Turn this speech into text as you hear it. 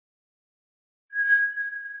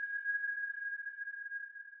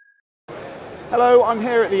Hello, I'm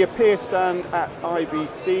here at the Appear stand at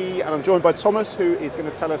IBC and I'm joined by Thomas, who is going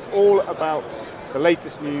to tell us all about the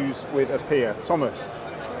latest news with Appear. Thomas,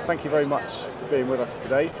 thank you very much for being with us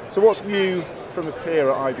today. So what's new from Appear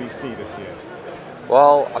at IBC this year?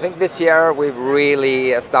 Well, I think this year we've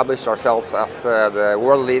really established ourselves as the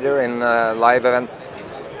world leader in live event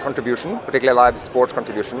contribution, particularly live sports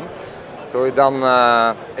contribution. So we've done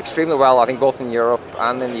extremely well, I think, both in Europe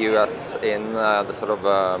and in the US in the sort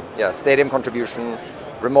of stadium contribution,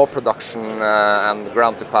 remote production, and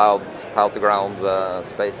ground-to-cloud, cloud-to-ground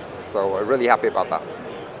space. So we're really happy about that.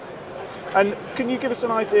 And can you give us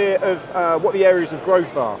an idea of what the areas of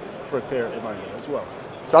growth are for Appear at the moment as well?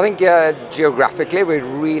 So I think geographically we've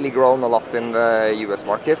really grown a lot in the US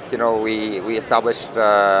market. You know, we established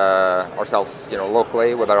ourselves, you know,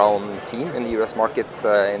 locally with our own team in the US market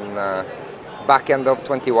in back end of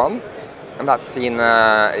 21, and that's seen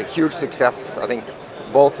a huge success, I think,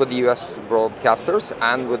 both with the US broadcasters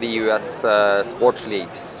and with the US sports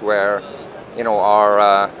leagues, where, you know,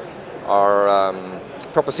 our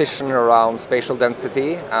proposition around spatial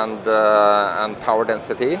density and power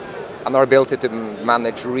density and our ability to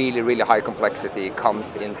manage really high complexity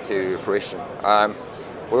comes into fruition.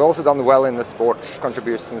 We've also done well in the sports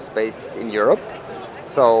contribution space in Europe.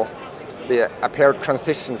 So the Appear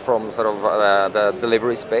transition from sort of the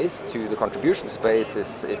delivery space to the contribution space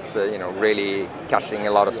is you know, really catching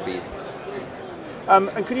a lot of speed.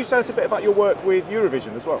 And can you tell us a bit about your work with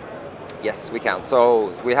Eurovision as well? Yes, we can.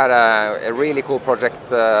 So we had a really cool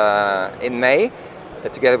project in May,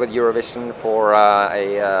 together with Eurovision, for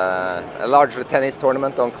a large tennis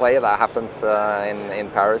tournament on clay that happens in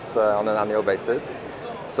Paris on an annual basis.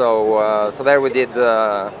 So there we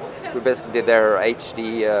basically did their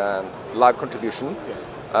HD live contribution,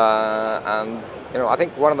 and you know, I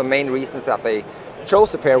think one of the main reasons that they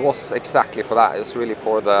chose Appear was exactly for that. It's really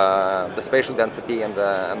for the spatial density and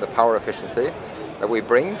the power efficiency that we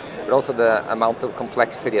bring, but also the amount of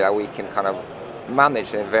complexity that we can kind of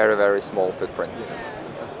manage in a very small footprint.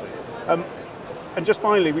 Fantastic. And just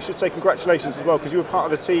finally, we should say congratulations as well, because you were part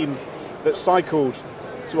of the team that cycled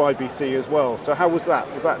to IBC as well. So how was that?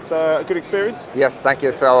 Was that a good experience? Yes, thank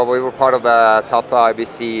you. So we were part of the Tata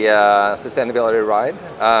IBC sustainability ride.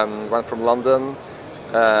 Went from London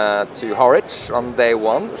to Harwich on day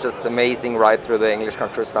one, which is an amazing ride through the English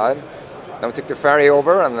countryside. Then we took the ferry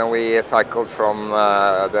over, and then we cycled from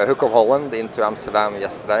the Hook of Holland into Amsterdam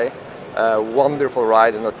yesterday. Wonderful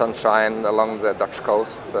ride in the sunshine along the Dutch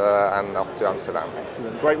coast and up to Amsterdam.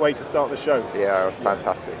 Excellent. Great way to start the show. Yeah, it was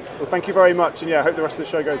fantastic. Well, thank you very much, and yeah, I hope the rest of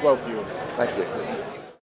the show goes well for you. Thank you.